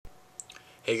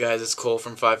Hey guys, it's Cole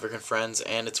from Five Freaking Friends,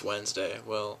 and it's Wednesday.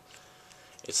 Well,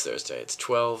 it's Thursday. It's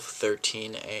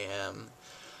 12:13 a.m.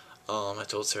 I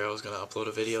told Sarah I was gonna upload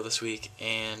a video this week,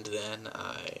 and then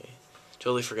I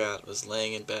totally forgot. I was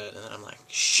laying in bed, and then I'm like,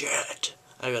 shit,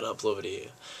 I gotta upload a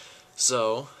video.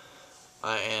 So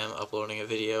I am uploading a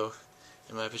video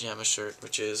in my pajama shirt,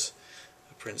 which is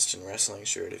a Princeton wrestling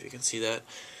shirt, if you can see that.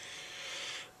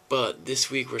 But this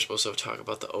week we're supposed to talk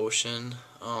about the ocean.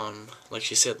 Like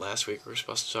she said last week, we were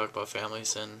supposed to talk about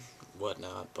families and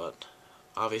whatnot, but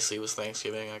obviously with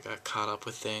Thanksgiving I got caught up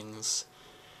with things.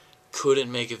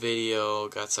 Couldn't make a video,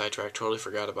 got sidetracked, totally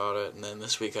forgot about it, and then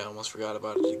this week I almost forgot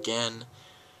about it again.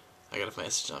 I got a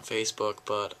message on Facebook,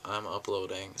 but I'm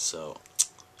uploading, so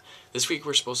this week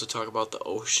we're supposed to talk about the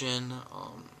ocean.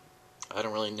 I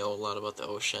don't really know a lot about the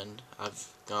ocean. I've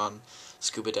gone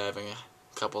scuba diving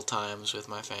a couple times with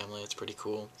my family. It's pretty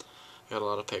cool. I got a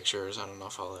lot of pictures. I don't know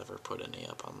if I'll ever put any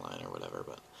up online or whatever,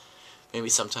 but maybe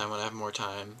sometime when I have more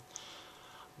time.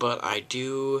 But I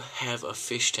do have a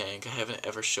fish tank. I haven't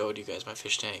ever showed you guys my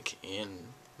fish tank in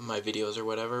my videos or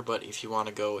whatever, but if you want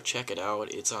to go check it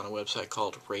out, it's on a website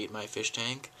called Rate My Fish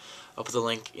Tank. I'll put the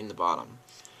link in the bottom.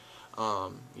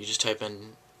 You just type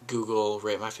in Google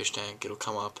Rate My Fish Tank, it'll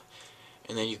come up,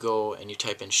 and then you go and you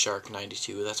type in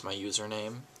Shark92, that's my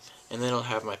username, and then it'll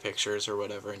have my pictures or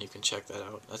whatever, and you can check that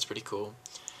out. That's pretty cool.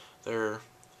 They're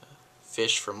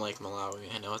fish from Lake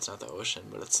Malawi. I know it's not the ocean,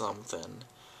 but it's something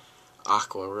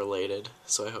aqua related,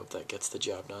 so I hope that gets the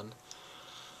job done.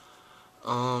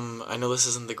 I know this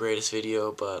isn't the greatest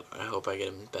video, but I hope I get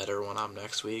a better one up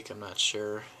next week. I'm not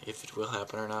sure if it will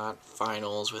happen or not.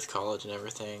 Finals with college and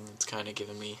everything, it's kind of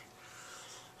giving me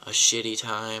a shitty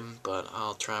time, but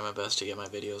I'll try my best to get my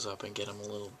videos up and get them a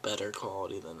little better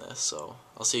quality than this. So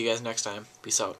I'll see you guys next time. Peace out.